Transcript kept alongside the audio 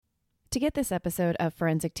To get this episode of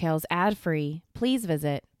Forensic Tales ad-free, please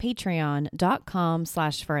visit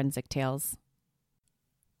patreon.com/Forensic Tales.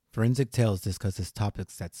 Forensic Tales discusses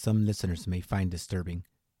topics that some listeners may find disturbing.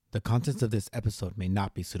 The contents of this episode may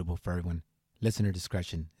not be suitable for everyone. Listener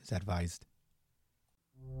discretion is advised.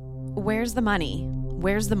 Where's the money?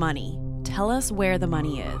 Where's the money? Tell us where the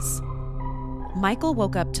money is. Michael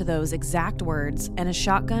woke up to those exact words and a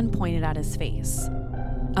shotgun pointed at his face.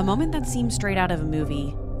 A moment that seemed straight out of a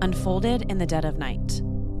movie, unfolded in the dead of night.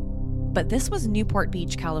 But this was Newport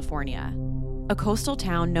Beach, California, a coastal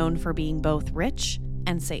town known for being both rich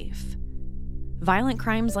and safe. Violent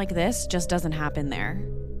crimes like this just doesn't happen there.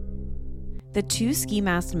 The two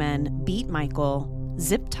ski-masked men beat Michael,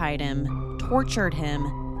 zip-tied him, tortured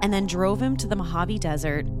him, and then drove him to the Mojave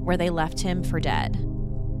Desert where they left him for dead.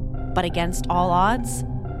 But against all odds,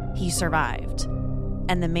 he survived,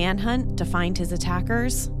 and the manhunt to find his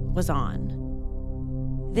attackers was on.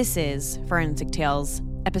 This is Forensic Tales,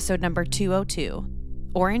 episode number 202,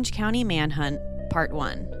 Orange County Manhunt, Part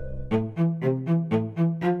 1.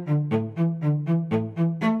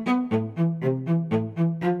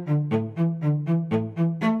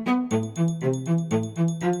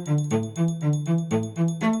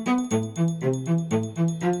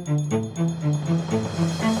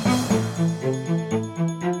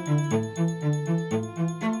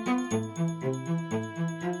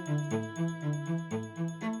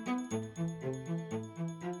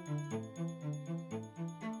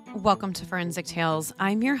 Welcome to Forensic Tales.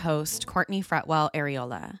 I'm your host, Courtney Fretwell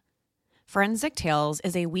Areola. Forensic Tales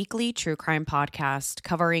is a weekly true crime podcast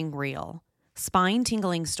covering real,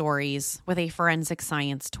 spine-tingling stories with a forensic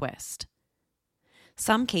science twist.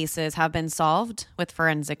 Some cases have been solved with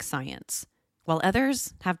forensic science, while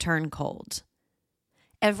others have turned cold.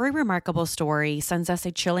 Every remarkable story sends us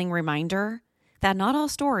a chilling reminder that not all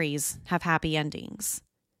stories have happy endings.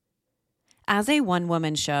 As a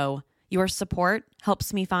one-woman show, your support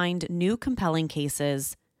helps me find new compelling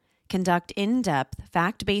cases, conduct in-depth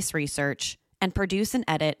fact-based research, and produce and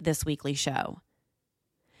edit this weekly show.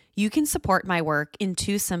 You can support my work in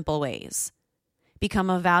two simple ways. Become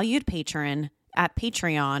a valued patron at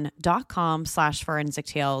patreon.com/Forensic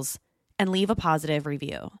Tales and leave a positive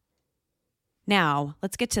review. Now,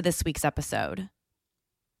 let's get to this week's episode.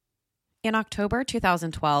 In October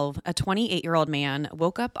 2012, a 28-year-old man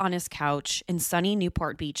woke up on his couch in sunny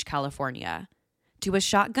Newport Beach, California, to a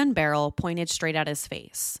shotgun barrel pointed straight at his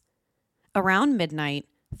face. Around midnight,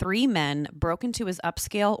 3 men broke into his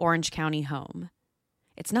upscale Orange County home.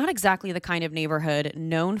 It's not exactly the kind of neighborhood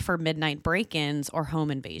known for midnight break-ins or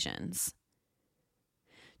home invasions.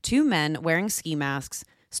 2 men wearing ski masks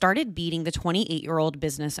started beating the 28-year-old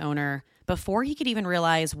business owner before he could even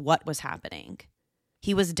realize what was happening.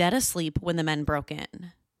 He was dead asleep when the men broke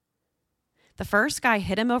in. The first guy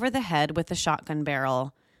hit him over the head with the shotgun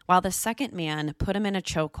barrel, while the second man put him in a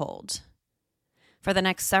chokehold. For the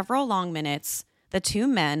next several long minutes, the 2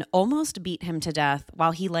 men almost beat him to death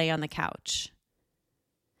while he lay on the couch.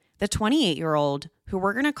 The 28-year-old, who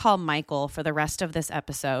we're going to call Michael for the rest of this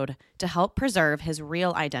episode to help preserve his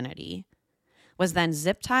real identity, was then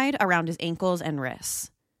zip-tied around his ankles and wrists.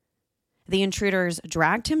 The intruders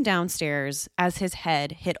dragged him downstairs as his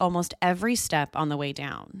head hit almost every step on the way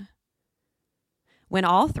down. When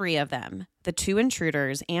all 3 of them, the 2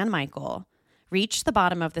 intruders and Michael, reached the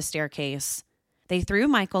bottom of the staircase, they threw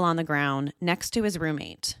Michael on the ground next to his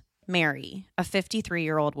roommate, Mary, a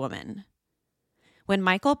 53-year-old woman. When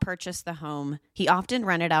Michael purchased the home, he often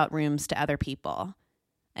rented out rooms to other people,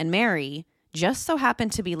 and Mary just so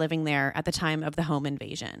happened to be living there at the time of the home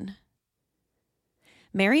invasion.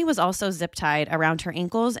 Mary was also zip-tied around her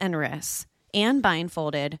ankles and wrists and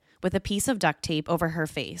blindfolded with a piece of duct tape over her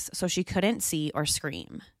face so she couldn't see or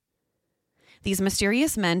scream. These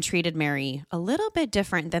mysterious men treated Mary a little bit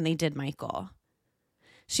different than they did Michael.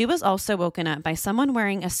 She was also woken up by someone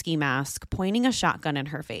wearing a ski mask pointing a shotgun in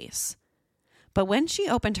her face. But when she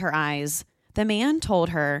opened her eyes, the man told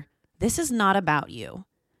her, "This is not about you.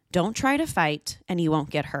 Don't try to fight and you won't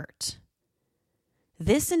get hurt."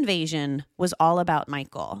 This invasion was all about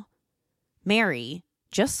Michael. Mary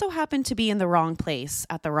just so happened to be in the wrong place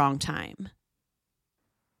at the wrong time.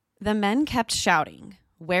 The men kept shouting,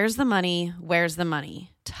 "Where's the money? Where's the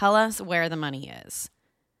money? Tell us where the money is."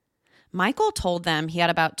 Michael told them he had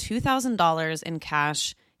about $2,000 in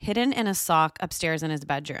cash hidden in a sock upstairs in his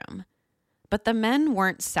bedroom. But the men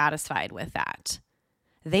weren't satisfied with that.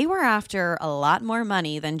 They were after a lot more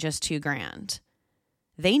money than just $2,000.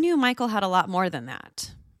 They knew Michael had a lot more than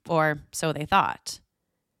that, or so they thought.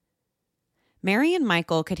 Mary and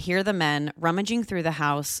Michael could hear the men rummaging through the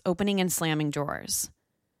house, opening and slamming drawers.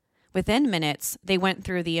 Within minutes, they went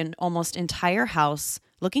through the almost entire house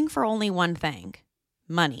looking for only one thing: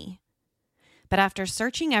 money. But after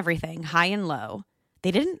searching everything high and low,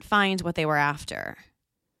 they didn't find what they were after.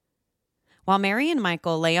 While Mary and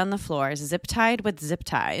Michael lay on the floors, zip-tied with zip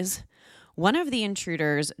ties, one of the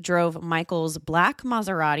intruders drove Michael's black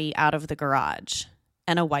Maserati out of the garage,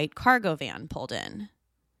 and a white cargo van pulled in.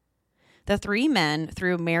 The three men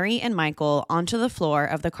threw Mary and Michael onto the floor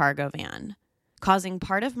of the cargo van, causing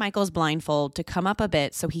part of Michael's blindfold to come up a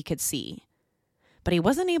bit so he could see. But he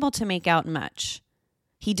wasn't able to make out much.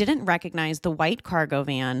 He didn't recognize the white cargo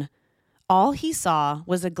van. All he saw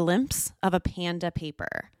was a glimpse of a panda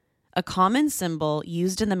paper, a common symbol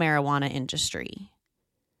used in the marijuana industry.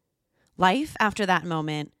 Life after that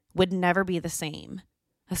moment would never be the same,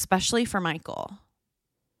 especially for Michael.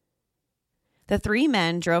 The three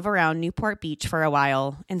men drove around Newport Beach for a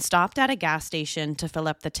while and stopped at a gas station to fill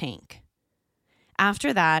up the tank.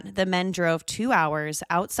 After that, the men drove 2 hours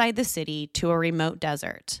outside the city to a remote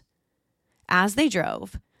desert. As they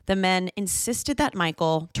drove, the men insisted that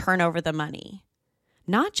Michael turn over the money,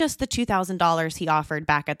 not just the $2,000 he offered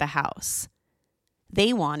back at the house.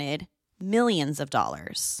 They wanted millions of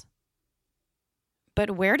dollars.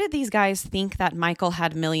 But where did these guys think that Michael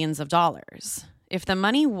had millions of dollars? If the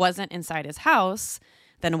money wasn't inside his house,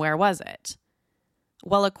 then where was it?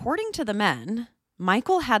 Well, according to the men,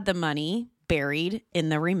 Michael had the money buried in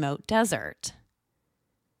the remote desert.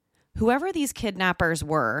 Whoever these kidnappers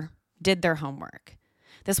were did their homework.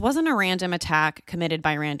 This wasn't a random attack committed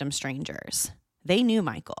by random strangers. They knew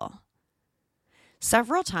Michael.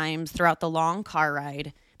 Several times throughout the long car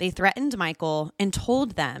ride, they threatened Michael and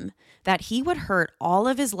told them that he would hurt all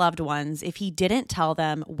of his loved ones if he didn't tell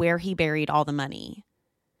them where he buried all the money.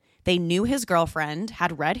 They knew his girlfriend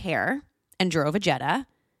had red hair and drove a Jetta,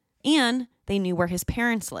 and they knew where his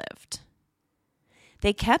parents lived.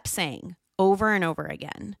 They kept saying over and over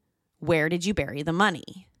again, "Where did you bury the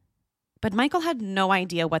money?" But Michael had no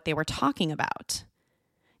idea what they were talking about.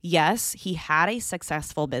 Yes, he had a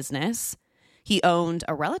successful business. He owned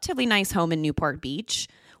a relatively nice home in Newport Beach,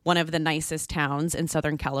 one of the nicest towns in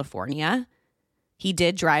Southern California. He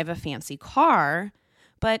did drive a fancy car,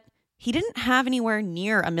 but he didn't have anywhere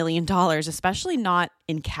near $1 million, especially not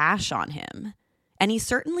in cash on him. And he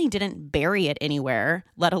certainly didn't bury it anywhere,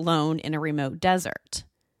 let alone in a remote desert.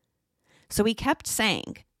 So he kept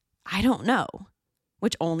saying, "I don't know,"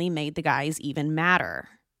 which only made the guys even madder.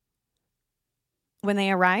 When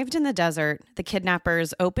they arrived in the desert, the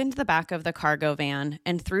kidnappers opened the back of the cargo van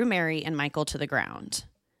and threw Mary and Michael to the ground.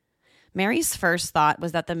 Mary's first thought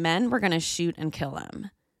was that the men were going to shoot and kill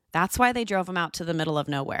him. That's why they drove him out to the middle of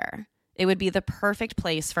nowhere. It would be the perfect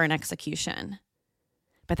place for an execution.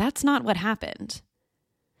 But that's not what happened.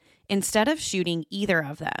 Instead of shooting either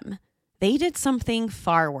of them, they did something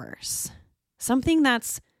far worse. Something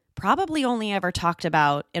that's probably only ever talked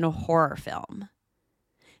about in a horror film.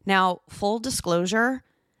 Now, full disclosure,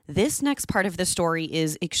 this next part of the story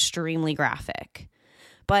is extremely graphic,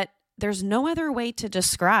 but there's no other way to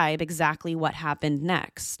describe exactly what happened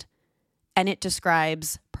next. And it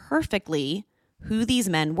describes perfectly who these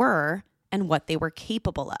men were and what they were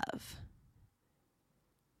capable of.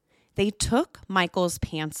 They took Michael's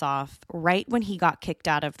pants off right when he got kicked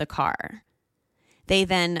out of the car. They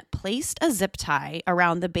then placed a zip tie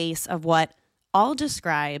around the base of what I'll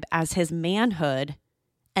describe as his manhood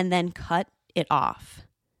and then cut it off.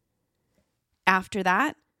 After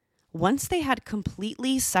that, once they had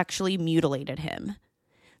completely sexually mutilated him,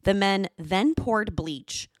 the men then poured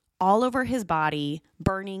bleach all over his body,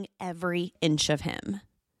 burning every inch of him.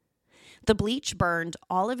 The bleach burned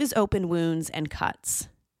all of his open wounds and cuts.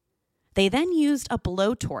 They then used a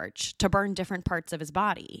blowtorch to burn different parts of his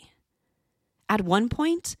body. At one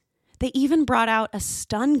point, they even brought out a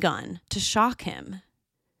stun gun to shock him.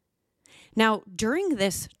 Now, during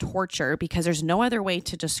this torture, because there's no other way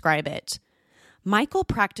to describe it, Michael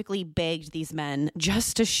practically begged these men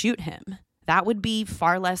just to shoot him. That would be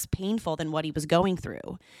far less painful than what he was going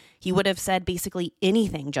through. He would have said basically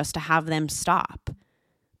anything just to have them stop.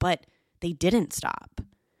 But they didn't stop.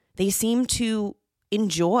 They seemed to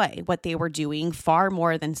enjoy what they were doing far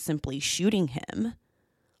more than simply shooting him.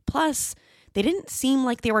 Plus, they didn't seem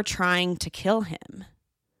like they were trying to kill him.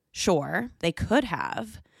 Sure, they could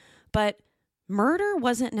have, but murder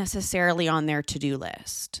wasn't necessarily on their to-do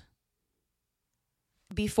list.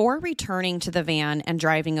 Before returning to the van and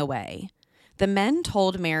driving away, the men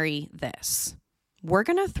told Mary this: "We're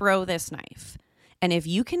going to throw this knife, and if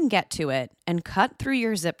you can get to it and cut through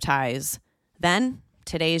your zip ties, then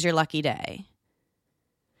today's your lucky day."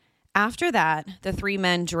 After that, the three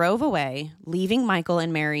men drove away, leaving Michael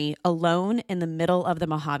and Mary alone in the middle of the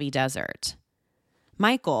Mojave Desert.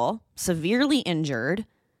 Michael, severely injured,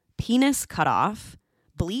 penis cut off,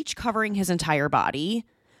 bleach covering his entire body,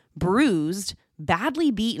 bruised, badly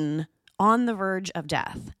beaten, on the verge of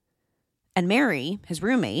death. And Mary, his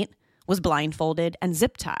roommate, was blindfolded and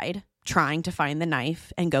zip-tied, trying to find the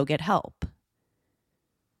knife and go get help.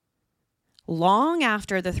 Long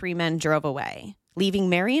after the three men drove away, leaving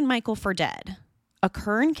Mary and Michael for dead, a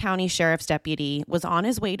Kern County Sheriff's deputy was on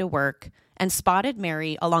his way to work and spotted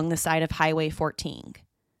Mary along the side of Highway 14.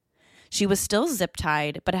 She was still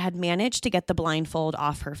zip-tied, but had managed to get the blindfold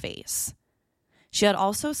off her face. She had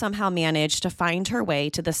also somehow managed to find her way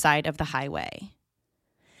to the side of the highway.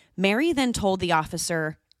 Mary then told the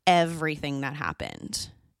officer everything that happened.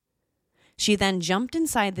 She then jumped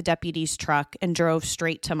inside the deputy's truck and drove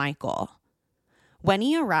straight to Michael. When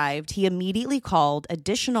he arrived, he immediately called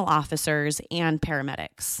additional officers and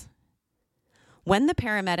paramedics. When the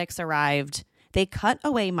paramedics arrived, they cut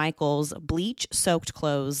away Michael's bleach-soaked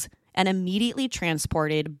clothes and immediately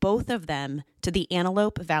transported both of them to the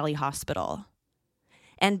Antelope Valley Hospital.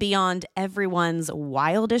 And beyond everyone's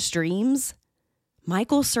wildest dreams,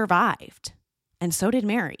 Michael survived, and so did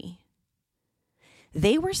Mary.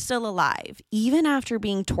 They were still alive, even after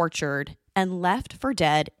being tortured and left for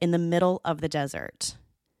dead in the middle of the desert.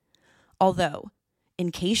 Although,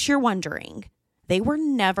 in case you're wondering, they were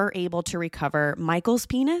never able to recover Michael's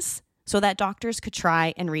penis so that doctors could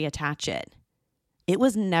try and reattach it. It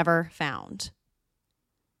was never found.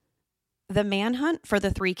 The manhunt for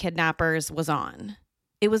the three kidnappers was on.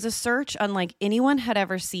 It was a search unlike anyone had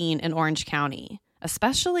ever seen in Orange County,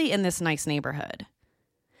 especially in this nice neighborhood.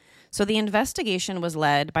 So the investigation was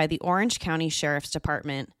led by the Orange County Sheriff's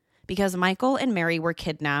Department because Michael and Mary were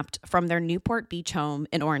kidnapped from their Newport Beach home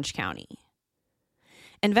in Orange County.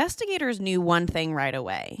 Investigators knew one thing right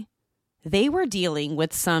away. They were dealing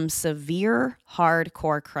with some severe,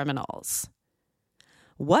 hardcore criminals.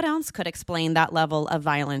 What else could explain that level of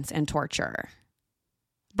violence and torture?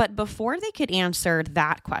 But before they could answer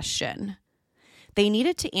that question, they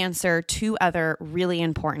needed to answer two other really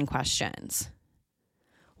important questions.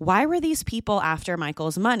 Why were these people after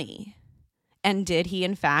Michael's money? And did he,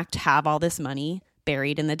 in fact, have all this money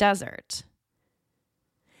buried in the desert?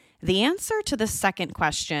 The answer to the second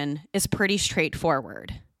question is pretty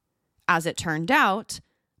straightforward. As it turned out,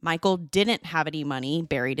 Michael didn't have any money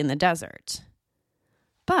buried in the desert.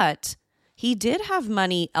 But he did have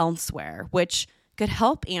money elsewhere, which could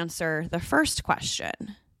help answer the first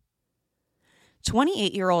question.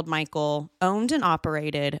 28-year-old Michael owned and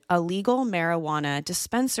operated a legal marijuana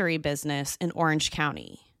dispensary business in Orange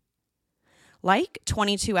County. Like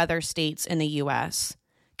 22 other states in the U.S.,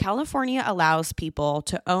 California allows people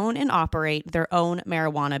to own and operate their own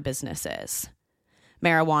marijuana businesses.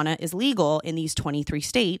 Marijuana is legal in these 23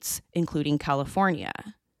 states, including California.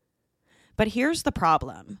 But here's the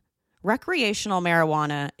problem. Recreational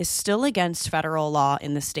marijuana is still against federal law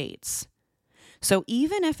in the states. So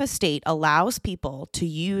even if a state allows people to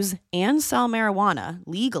use and sell marijuana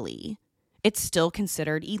legally, it's still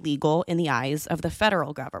considered illegal in the eyes of the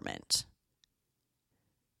federal government.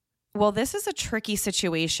 Well, this is a tricky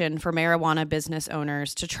situation for marijuana business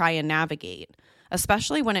owners to try and navigate,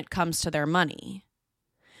 especially when it comes to their money.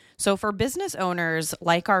 So for business owners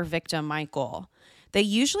like our victim, Michael, they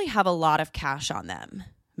usually have a lot of cash on them.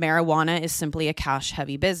 Marijuana is simply a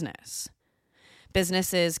cash-heavy business.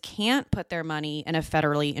 Businesses can't put their money in a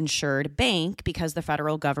federally insured bank because the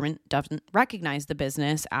federal government doesn't recognize the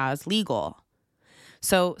business as legal.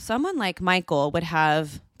 So someone like Michael would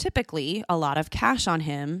have typically a lot of cash on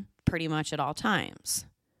him pretty much at all times.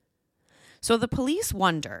 So the police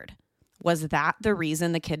wondered, was that the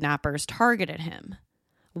reason the kidnappers targeted him?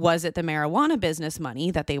 Was it the marijuana business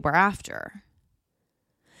money that they were after?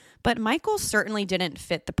 But Michael certainly didn't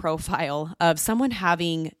fit the profile of someone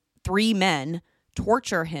having three men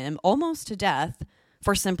torture him almost to death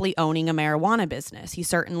for simply owning a marijuana business. He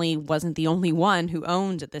certainly wasn't the only one who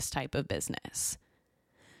owned this type of business.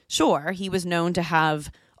 Sure, he was known to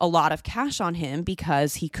have a lot of cash on him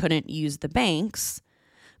because he couldn't use the banks,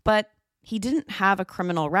 but he didn't have a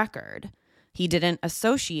criminal record. He didn't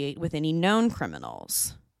associate with any known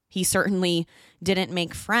criminals. He certainly didn't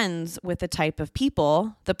make friends with the type of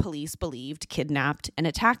people the police believed kidnapped and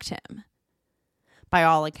attacked him. By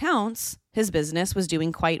all accounts, his business was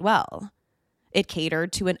doing quite well. It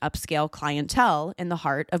catered to an upscale clientele in the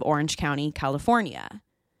heart of Orange County, California,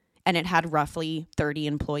 and it had roughly 30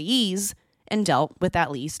 employees and dealt with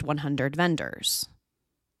at least 100 vendors.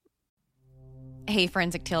 Hey,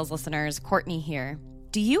 Forensic Tales listeners, Courtney here.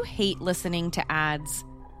 Do you hate listening to ads?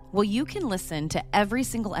 Well, you can listen to every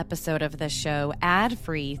single episode of this show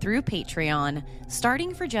ad-free through Patreon,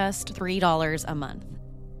 starting for just $3 a month.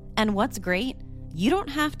 And what's great, you don't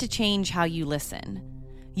have to change how you listen.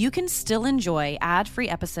 You can still enjoy ad-free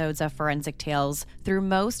episodes of Forensic Tales through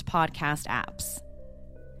most podcast apps.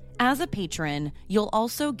 As a patron, you'll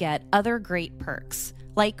also get other great perks,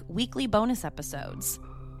 like weekly bonus episodes.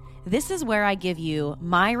 This is where I give you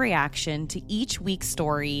my reaction to each week's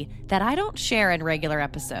story that I don't share in regular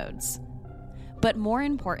episodes. But more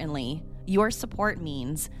importantly, your support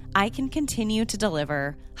means I can continue to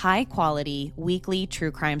deliver high-quality weekly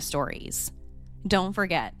true crime stories. Don't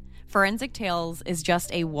forget, Forensic Tales is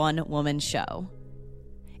just a one-woman show.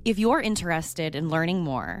 If you're interested in learning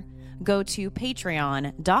more, go to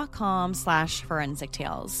patreon.com/Forensic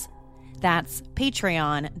Tales. That's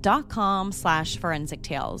patreon.com/Forensic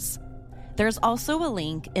Tales. There's also a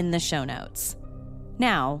link in the show notes.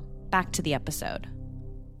 Now, back to the episode.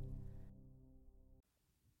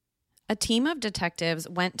 A team of detectives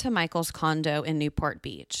went to Michael's condo in Newport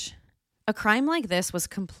Beach. A crime like this was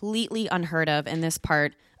completely unheard of in this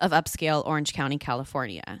part of upscale Orange County,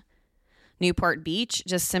 California. Newport Beach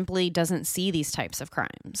just simply doesn't see these types of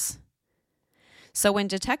crimes. So when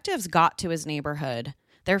detectives got to his neighborhood,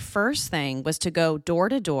 their first thing was to go door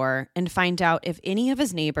to door and find out if any of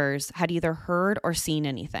his neighbors had either heard or seen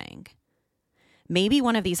anything. Maybe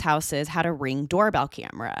one of these houses had a Ring doorbell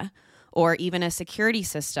camera, or even a security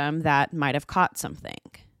system that might have caught something.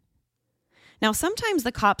 Now, sometimes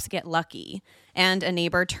the cops get lucky and a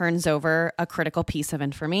neighbor turns over a critical piece of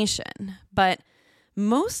information, but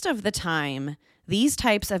most of the time, these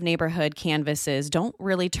types of neighborhood canvases don't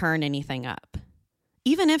really turn anything up.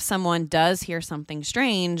 Even if someone does hear something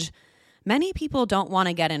strange, many people don't want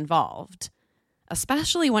to get involved,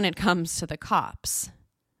 especially when it comes to the cops.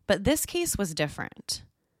 But this case was different.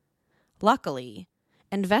 Luckily,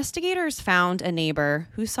 investigators found a neighbor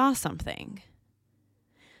who saw something.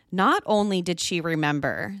 Not only did she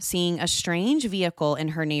remember seeing a strange vehicle in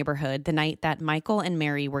her neighborhood the night that Michael and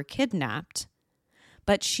Mary were kidnapped,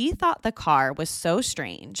 but she thought the car was so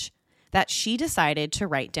strange that she decided to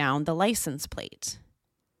write down the license plate.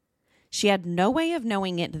 She had no way of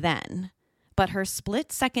knowing it then, but her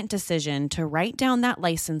split-second decision to write down that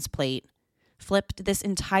license plate flipped this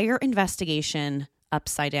entire investigation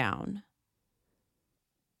upside down.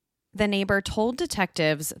 The neighbor told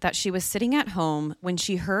detectives that she was sitting at home when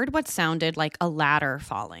she heard what sounded like a ladder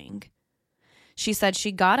falling. She said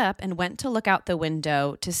she got up and went to look out the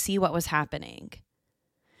window to see what was happening.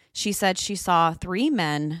 She said she saw 3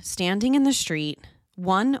 men standing in the street,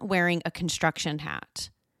 one wearing a construction hat.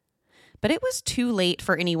 But it was too late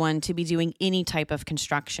for anyone to be doing any type of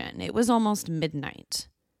construction. It was almost midnight.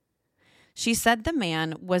 She said the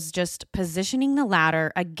man was just positioning the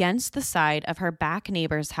ladder against the side of her back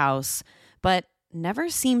neighbor's house, but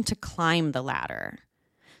never seemed to climb the ladder.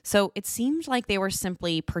 So it seemed like they were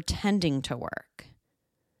simply pretending to work.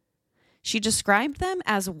 She described them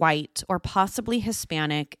as white or possibly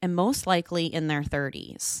Hispanic and most likely in their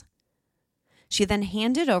 30s. She then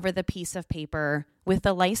handed over the piece of paper with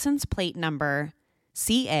the license plate number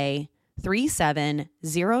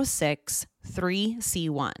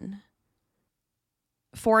CA37063C1.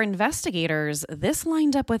 For investigators, this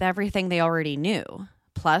lined up with everything they already knew.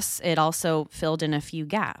 Plus, it also filled in a few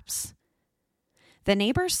gaps. The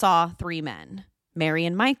neighbor saw 3 men. Mary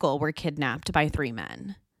and Michael were kidnapped by 3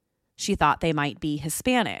 men. She thought they might be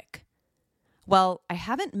Hispanic. Well, I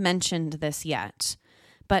haven't mentioned this yet,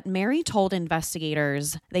 but Mary told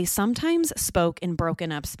investigators they sometimes spoke in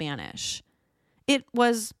broken up Spanish. It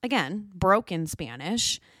was, again, broken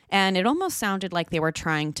Spanish, and it almost sounded like they were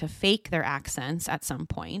trying to fake their accents at some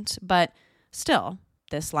point, but still,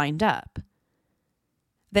 this lined up.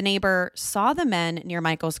 The neighbor saw the men near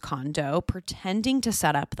Michael's condo pretending to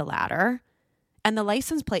set up the ladder, and the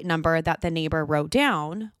license plate number that the neighbor wrote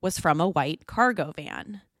down was from a white cargo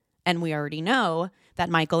van. And we already know that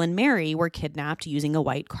Michael and Mary were kidnapped using a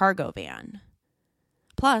white cargo van.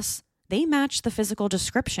 Plus, they matched the physical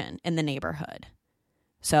description in the neighborhood.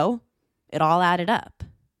 So, it all added up.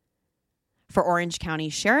 For Orange County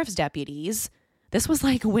Sheriff's deputies, this was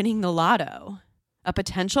like winning the lotto. A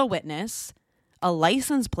potential witness, a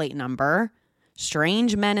license plate number,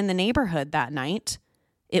 strange men in the neighborhood that night.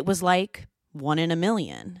 It was like 1 in a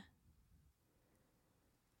million.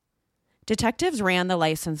 Detectives ran the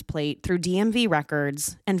license plate through DMV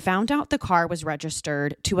records and found out the car was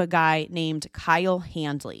registered to a guy named Kyle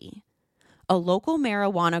Handley, a local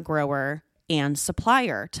marijuana grower and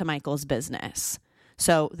supplier to Michael's business.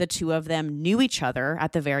 So the two of them knew each other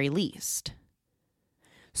at the very least.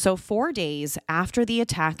 So 4 days after the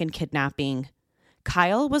attack and kidnapping,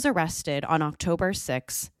 Kyle was arrested on October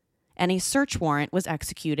 6, and a search warrant was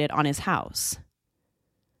executed on his house.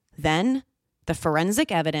 Then, the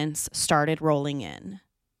forensic evidence started rolling in.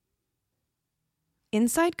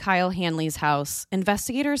 Inside Kyle Hanley's house,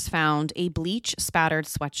 investigators found a bleach-spattered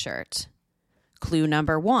sweatshirt. Clue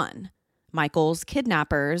number 1, Michael's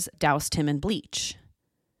kidnappers doused him in bleach.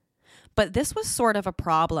 But this was sort of a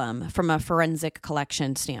problem from a forensic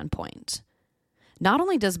collection standpoint. Not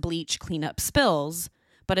only does bleach clean up spills,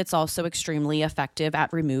 but it's also extremely effective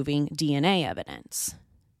at removing DNA evidence.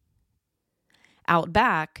 Out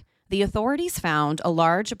back, the authorities found a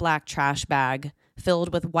large black trash bag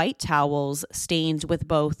filled with white towels stained with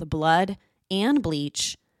both blood and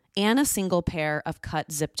bleach, and a single pair of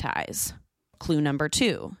cut zip ties. Clue number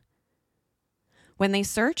 2. When they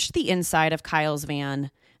searched the inside of Kyle's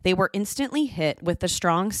van, they were instantly hit with the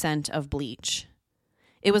strong scent of bleach.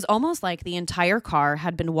 It was almost like the entire car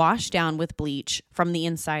had been washed down with bleach from the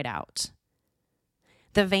inside out.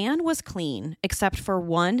 The van was clean except for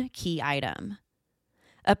one key item.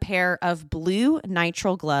 A pair of blue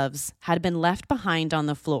nitrile gloves had been left behind on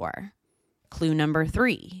the floor. Clue number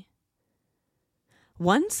 3.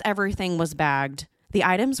 Once everything was bagged, the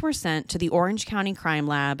items were sent to the Orange County Crime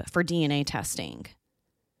Lab for DNA testing.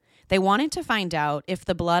 They wanted to find out if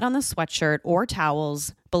the blood on the sweatshirt or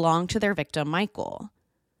towels belonged to their victim, Michael,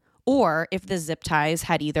 or if the zip ties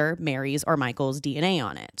had either Mary's or Michael's DNA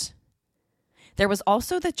on it. There was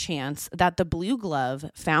also the chance that the blue glove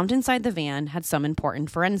found inside the van had some important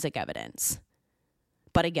forensic evidence.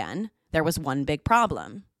 But again, there was one big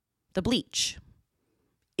problem: the bleach.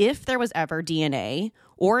 If there was ever DNA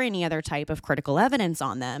or any other type of critical evidence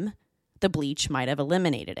on them, the bleach might have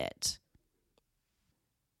eliminated it.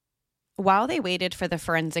 While they waited for the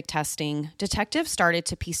forensic testing, detectives started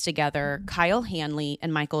to piece together Kyle Hanley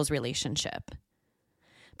and Michael's relationship.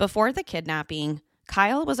 Before the kidnapping,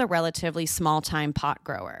 Kyle was a relatively small-time pot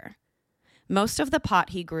grower. Most of the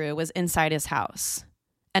pot he grew was inside his house,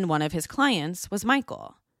 and one of his clients was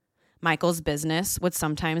Michael. Michael's business would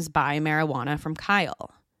sometimes buy marijuana from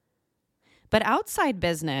Kyle. But outside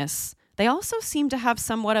business, they also seemed to have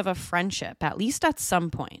somewhat of a friendship, at least at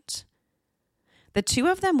some point. The two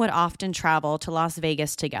of them would often travel to Las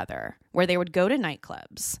Vegas together, where they would go to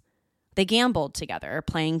nightclubs. They gambled together,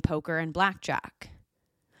 playing poker and blackjack.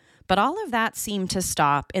 But all of that seemed to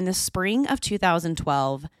stop in the spring of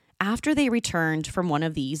 2012 after they returned from one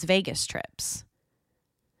of these Vegas trips.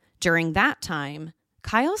 During that time,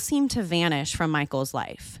 Kyle seemed to vanish from Michael's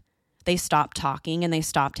life. They stopped talking and they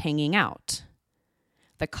stopped hanging out.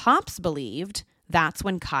 The cops believed that's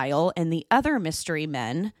when Kyle and the other mystery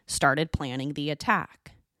men started planning the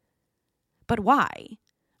attack. But why?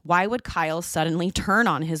 Why would Kyle suddenly turn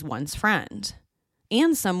on his once friend?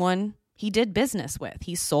 And someone he did business with,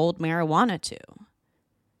 he sold marijuana to.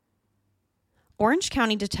 Orange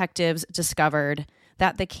County detectives discovered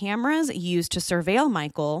that the cameras used to surveil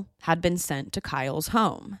Michael had been sent to Kyle's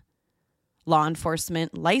home. Law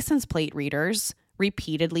enforcement license plate readers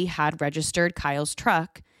repeatedly had registered Kyle's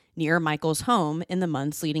truck near Michael's home in the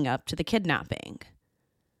months leading up to the kidnapping.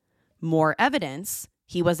 More evidence,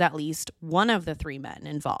 he was at least one of the three men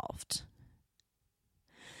involved.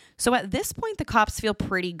 So at this point, the cops feel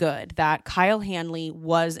pretty good that Kyle Hanley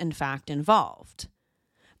was in fact involved.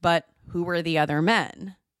 But who were the other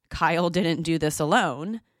men? Kyle didn't do this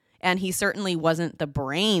alone, and he certainly wasn't the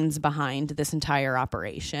brains behind this entire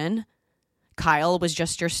operation. Kyle was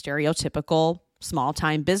just your stereotypical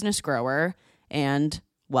small-time business grower and,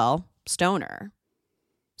 well, stoner.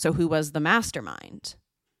 So who was the mastermind?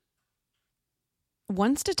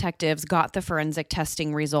 Once detectives got the forensic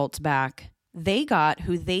testing results back, they got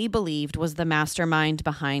who they believed was the mastermind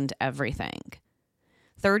behind everything: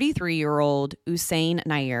 33-year-old Hussein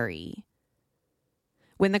Nayeri.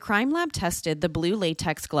 When the crime lab tested the blue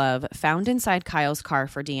latex glove found inside Kyle's car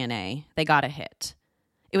for DNA, they got a hit.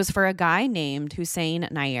 It was for a guy named Hussein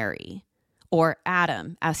Nayeri, or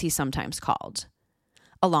Adam as he's sometimes called,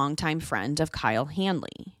 a longtime friend of Kyle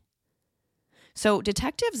Hanley. So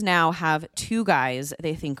detectives now have two guys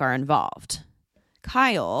they think are involved: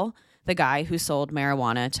 Kyle, the guy who sold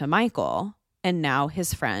marijuana to Michael, and now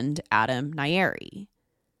his friend Adam Nayeri.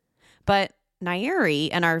 But Nayeri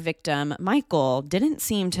and our victim, Michael, didn't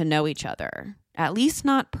seem to know each other, at least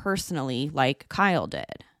not personally like Kyle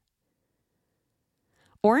did.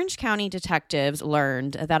 Orange County detectives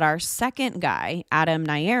learned that our second guy, Adam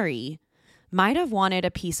Nayeri, might have wanted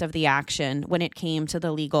a piece of the action when it came to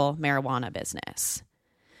the legal marijuana business.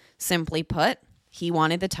 Simply put, he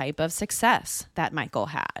wanted the type of success that Michael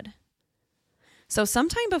had. So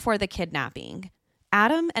sometime before the kidnapping,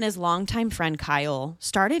 Adam and his longtime friend Kyle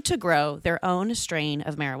started to grow their own strain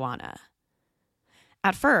of marijuana.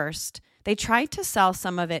 At first, they tried to sell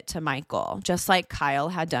some of it to Michael, just like Kyle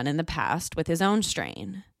had done in the past with his own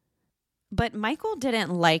strain. But Michael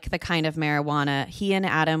didn't like the kind of marijuana he and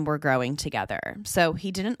Adam were growing together, so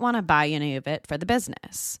he didn't want to buy any of it for the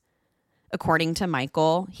business. According to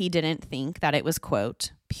Michael, he didn't think that it was,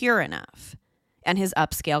 quote, pure enough, and his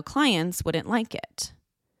upscale clients wouldn't like it.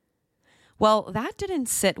 Well, that didn't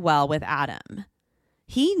sit well with Adam.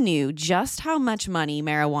 He knew just how much money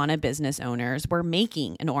marijuana business owners were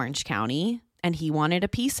making in Orange County, and he wanted a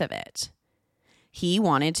piece of it. He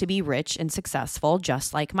wanted to be rich and successful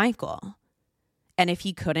just like Michael. And if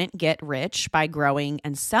he couldn't get rich by growing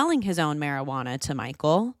and selling his own marijuana to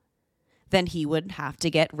Michael, then he would have to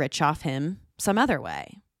get rich off him some other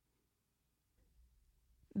way.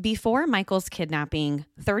 Before Michael's kidnapping,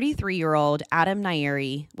 33-year-old Adam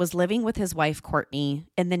Nairi was living with his wife Courtney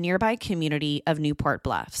in the nearby community of Newport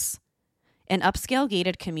Bluffs, an upscale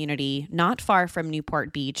gated community not far from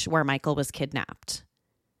Newport Beach where Michael was kidnapped.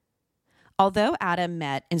 Although Adam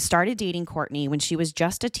met and started dating Courtney when she was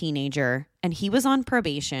just a teenager and he was on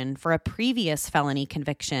probation for a previous felony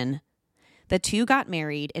conviction, the two got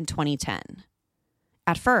married in 2010.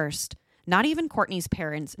 At first, not even Courtney's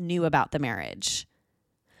parents knew about the marriage.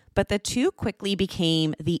 But the two quickly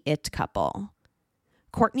became the it couple.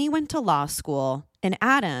 Courtney went to law school, and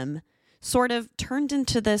Adam sort of turned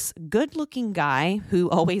into this good-looking guy who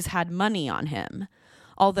always had money on him.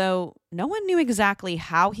 Although no one knew exactly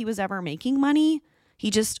how he was ever making money,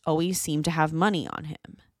 he just always seemed to have money on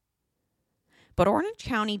him. But Orange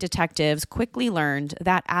County detectives quickly learned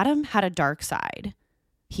that Adam had a dark side.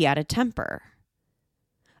 He had a temper.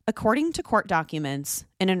 According to court documents,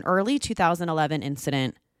 in an early 2011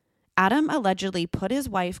 incident, Adam allegedly put his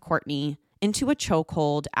wife, Courtney, into a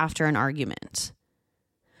chokehold after an argument.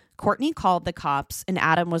 Courtney called the cops and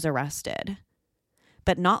Adam was arrested.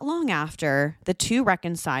 But not long after, the two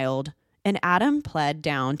reconciled and Adam pled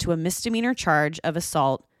down to a misdemeanor charge of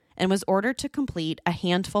assault and was ordered to complete a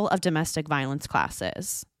handful of domestic violence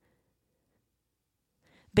classes.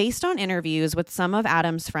 Based on interviews with some of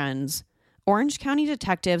Adam's friends, Orange County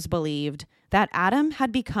detectives believed that Adam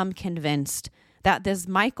had become convinced that this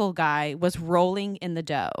Michael guy was rolling in the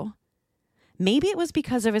dough. Maybe it was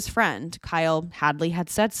because of his friend, Kyle Hadley, had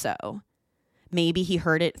said so. Maybe he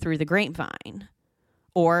heard it through the grapevine.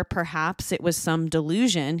 Or perhaps it was some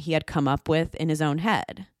delusion he had come up with in his own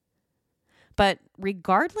head. But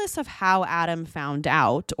regardless of how Adam found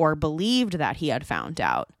out or believed that he had found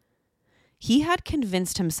out, he had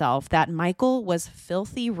convinced himself that Michael was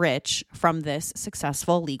filthy rich from this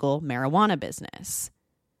successful legal marijuana business.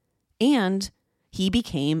 And he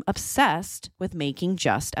became obsessed with making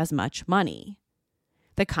just as much money,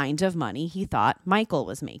 the kind of money he thought Michael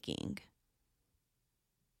was making.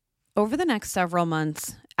 Over the next several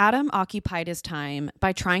months, Adam occupied his time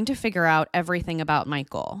by trying to figure out everything about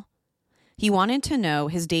Michael. He wanted to know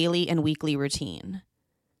his daily and weekly routine.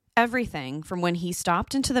 Everything from when he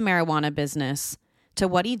stopped into the marijuana business to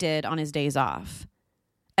what he did on his days off.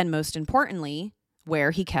 And most importantly,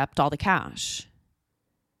 where he kept all the cash.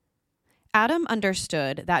 Adam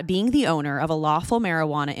understood that being the owner of a lawful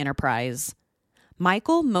marijuana enterprise,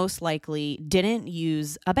 Michael most likely didn't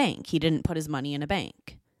use a bank. He didn't put his money in a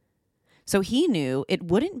bank. So he knew it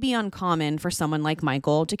wouldn't be uncommon for someone like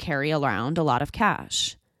Michael to carry around a lot of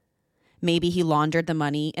cash. Maybe he laundered the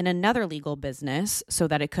money in another legal business so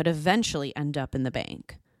that it could eventually end up in the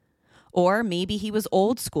bank. Or maybe he was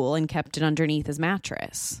old school and kept it underneath his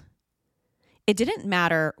mattress. It didn't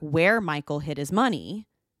matter where Michael hid his money.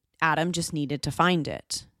 Adam just needed to find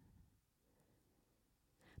it.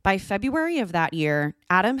 By February of that year,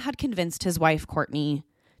 Adam had convinced his wife, Courtney,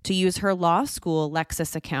 to use her law school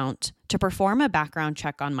Lexus account to perform a background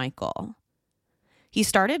check on Michael. He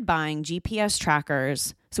started buying GPS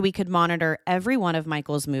trackers so he could monitor every one of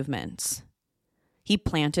Michael's movements. He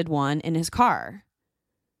planted one in his car.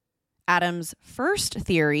 Adam's first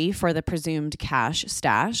theory for the presumed cash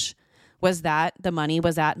stash was that the money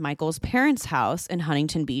was at Michael's parents' house in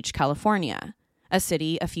Huntington Beach, California, a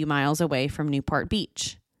city a few miles away from Newport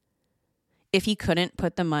Beach. If he couldn't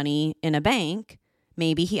put the money in a bank,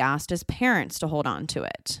 maybe he asked his parents to hold on to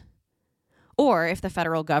it. Or if the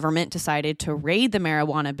federal government decided to raid the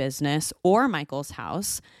marijuana business or Michael's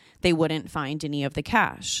house, they wouldn't find any of the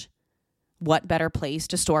cash. What better place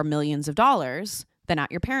to store millions of dollars than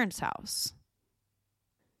at your parents' house?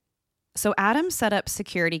 So Adam set up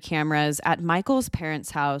security cameras at Michael's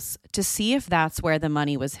parents' house to see if that's where the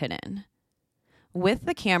money was hidden. With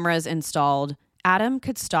the cameras installed, Adam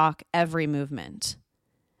could stalk every movement.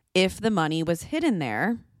 If the money was hidden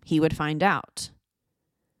there, he would find out.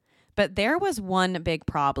 But there was one big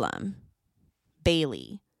problem.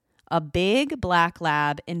 Bailey, a big black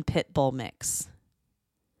lab and pit bull mix.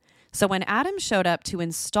 So when Adam showed up to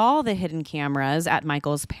install the hidden cameras at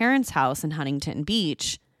Michael's parents' house in Huntington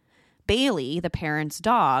Beach, Bailey, the parents'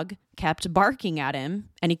 dog, kept barking at him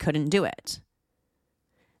and he couldn't do it.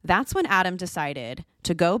 That's when Adam decided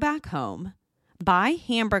to go back home, buy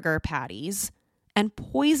hamburger patties, and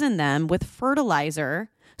poison them with fertilizer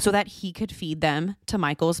so that he could feed them to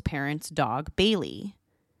Michael's parents' dog, Bailey.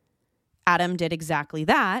 Adam did exactly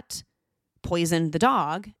that, poisoned the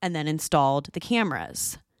dog, and then installed the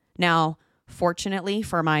cameras. Now, fortunately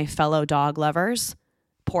for my fellow dog lovers,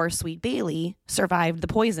 poor sweet Bailey survived the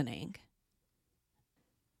poisoning.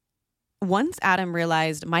 Once Adam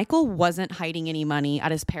realized Michael wasn't hiding any money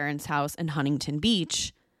at his parents' house in Huntington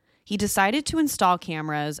Beach, he decided to install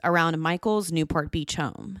cameras around Michael's Newport Beach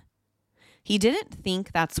home. He didn't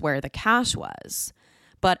think that's where the cash was,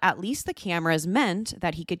 but at least the cameras meant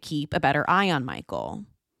that he could keep a better eye on Michael.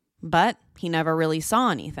 But he never really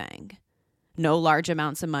saw anything. No large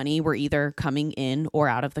amounts of money were either coming in or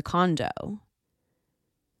out of the condo.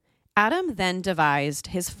 Adam then devised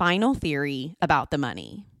his final theory about the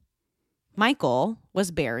money. Michael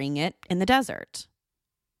was burying it in the desert.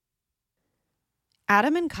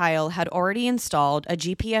 Adam and Kyle had already installed a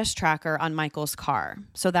GPS tracker on Michael's car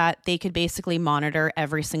so that they could basically monitor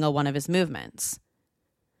every single one of his movements.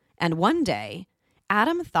 And one day,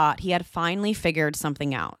 Adam thought he had finally figured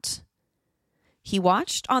something out. He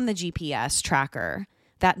watched on the GPS tracker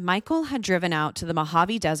that Michael had driven out to the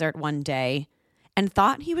Mojave Desert one day and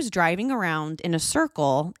thought he was driving around in a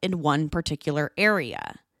circle in one particular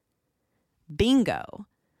area. Bingo!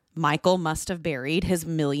 Michael must have buried his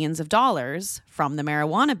millions of dollars from the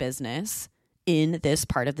marijuana business in this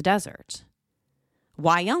part of the desert.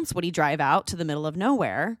 Why else would he drive out to the middle of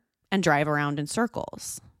nowhere and drive around in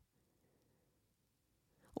circles?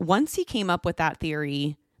 Once he came up with that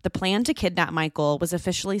theory, the plan to kidnap Michael was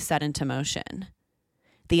officially set into motion.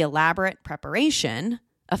 The elaborate preparation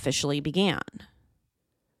officially began.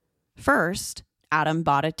 First, Adam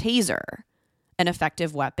bought a taser, an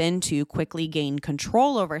effective weapon to quickly gain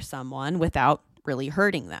control over someone without really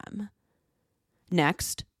hurting them.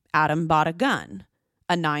 Next, Adam bought a gun,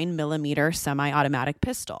 a 9mm semi-automatic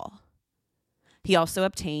pistol. He also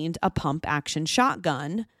obtained a pump-action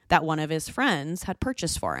shotgun that one of his friends had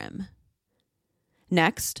purchased for him.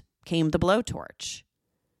 Next came the blowtorch.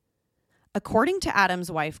 According to Adam's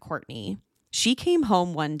wife, Courtney, she came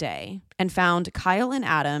home one day and found Kyle and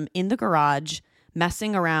Adam in the garage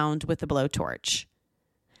messing around with the blowtorch.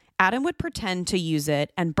 Adam would pretend to use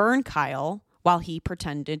it and burn Kyle while he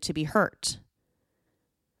pretended to be hurt.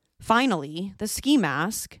 Finally, the ski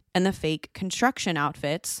mask and the fake construction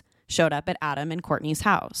outfits showed up at Adam and Courtney's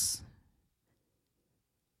house.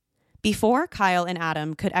 Before Kyle and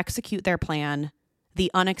Adam could execute their plan,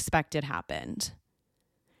 the unexpected happened.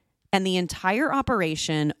 And the entire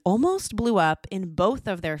operation almost blew up in both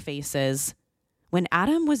of their faces when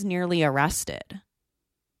Adam was nearly arrested.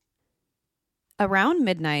 Around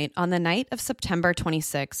midnight on the night of September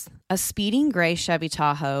 26th, a speeding gray Chevy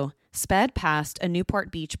Tahoe sped past a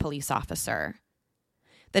Newport Beach police officer.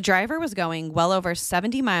 The driver was going well over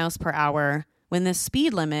 70 miles per hour when the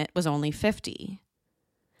speed limit was only 50.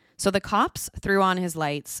 So the cops threw on his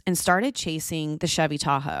lights and started chasing the Chevy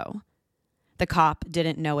Tahoe. The cop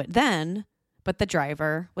didn't know it then, but the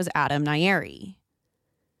driver was Adam Nayeri.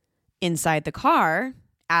 Inside the car,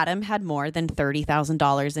 Adam had more than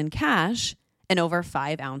 $30,000 in cash and over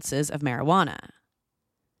 5 ounces of marijuana.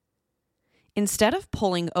 Instead of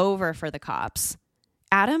pulling over for the cops,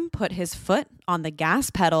 Adam put his foot on the gas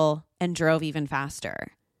pedal and drove even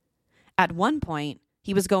faster. At one point,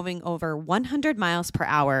 he was going over 100 miles per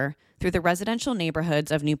hour through the residential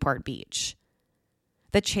neighborhoods of Newport Beach.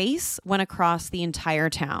 The chase went across the entire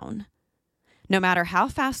town. No matter how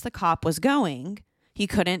fast the cop was going, he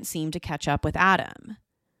couldn't seem to catch up with Adam.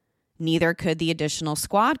 Neither could the additional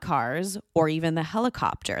squad cars or even the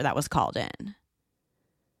helicopter that was called in.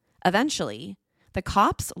 Eventually, the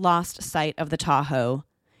cops lost sight of the Tahoe,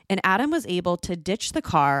 and Adam was able to ditch the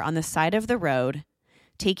car on the side of the road,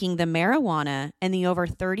 taking the marijuana and the over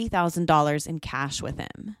 $30,000 in cash with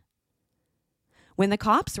him. When the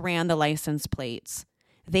cops ran the license plates,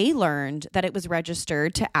 they learned that it was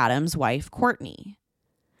registered to Adam's wife, Courtney.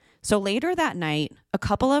 So later that night, a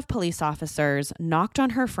couple of police officers knocked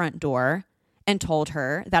on her front door and told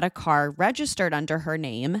her that a car registered under her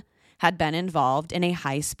name had been involved in a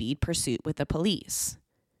high-speed pursuit with the police.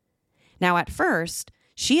 Now, at first,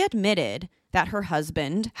 she admitted that her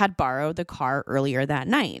husband had borrowed the car earlier that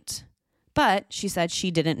night, but she said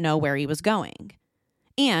she didn't know where he was going,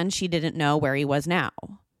 and she didn't know where he was now.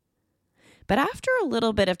 But after a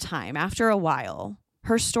little bit of time, after a while,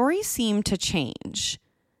 her story seemed to change.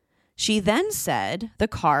 She then said the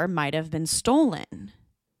car might have been stolen.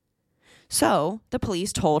 So the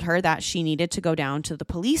police told her that she needed to go down to the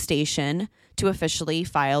police station to officially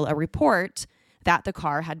file a report that the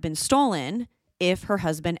car had been stolen if her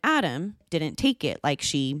husband Adam didn't take it, like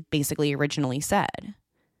she basically originally said.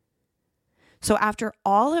 So after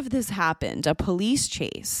all of this happened, a police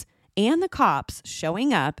chase and the cops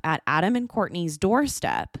showing up at Adam and Courtney's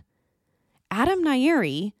doorstep, Adam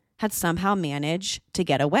Nairi had somehow managed to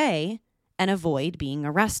get away and avoid being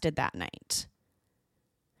arrested that night.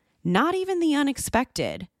 Not even the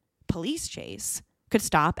unexpected police chase could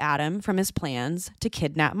stop Adam from his plans to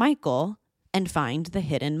kidnap Michael and find the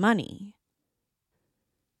hidden money.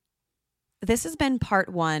 This has been part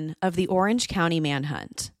 1 of the Orange County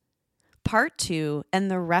Manhunt. Part 2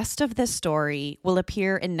 and the rest of this story will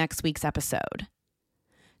appear in next week's episode.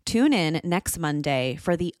 Tune in next Monday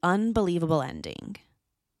for the unbelievable ending.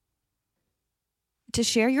 To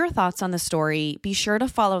share your thoughts on the story, be sure to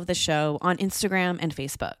follow the show on Instagram and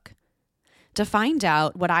Facebook. To find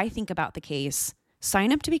out what I think about the case,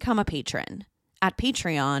 sign up to become a patron at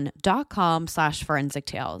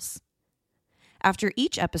patreon.com/forensictales. After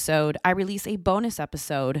each episode, I release a bonus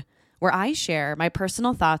episode where I share my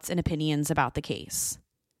personal thoughts and opinions about the case.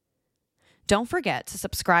 Don't forget to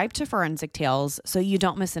subscribe to Forensic Tales so you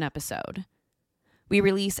don't miss an episode. We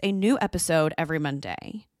release a new episode every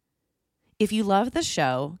Monday. If you love the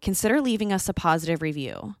show, consider leaving us a positive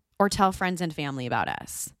review or tell friends and family about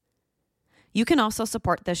us. You can also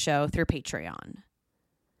support the show through Patreon.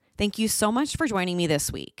 Thank you so much for joining me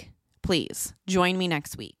this week. Please join me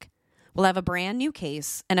next week. We'll have a brand new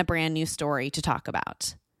case and a brand new story to talk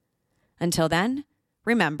about. Until then,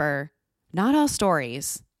 remember, not all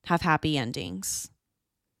stories have happy endings.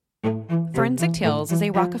 Forensic Tales is a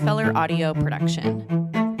Rockefeller audio production.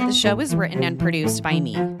 The show is written and produced by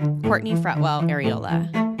me, Courtney Fretwell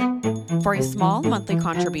Areola. For a small monthly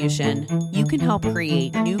contribution, you can help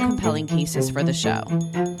create new compelling cases for the show,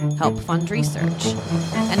 help fund research,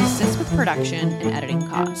 and assist with production and editing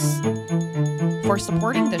costs. For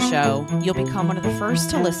supporting the show, you'll become one of the first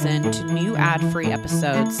to listen to new ad-free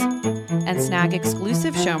episodes and snag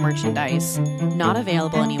exclusive show merchandise not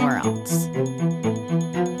available anywhere else.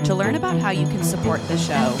 To learn about how you can support the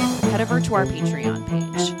show, head over to our Patreon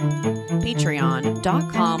page,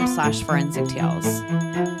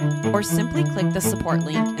 patreon.com/forensictales, or simply click the support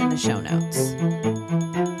link in the show notes.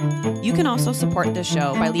 You can also support the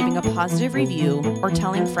show by leaving a positive review or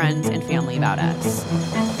telling friends and family about us.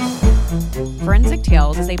 Forensic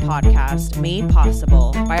Tales is a podcast made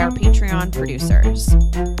possible by our Patreon producers,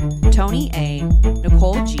 Tony A.,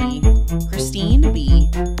 Nicole G., Christine B.,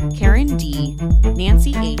 Karen D.,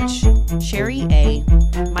 Nancy H., Sherry A.,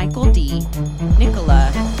 Michael D.,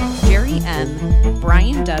 Nicola, Jerry M.,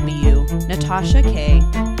 Brian W., Natasha K.,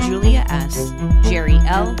 Julia S., Jerry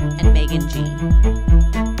L., and Megan G.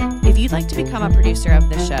 If you'd like to become a producer of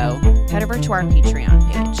the show, head over to our Patreon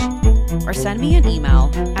page or send me an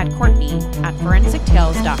email at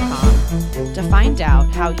courtney@forensictales.com to find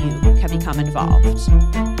out how you can become involved.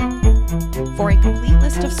 For a complete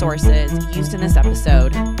list of sources used in this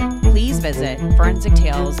episode, please visit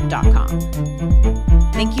forensictales.com.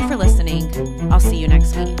 Thank you for listening. I'll see you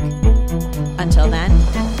next week. Until then,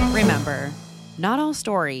 remember, not all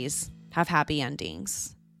stories have happy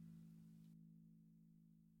endings.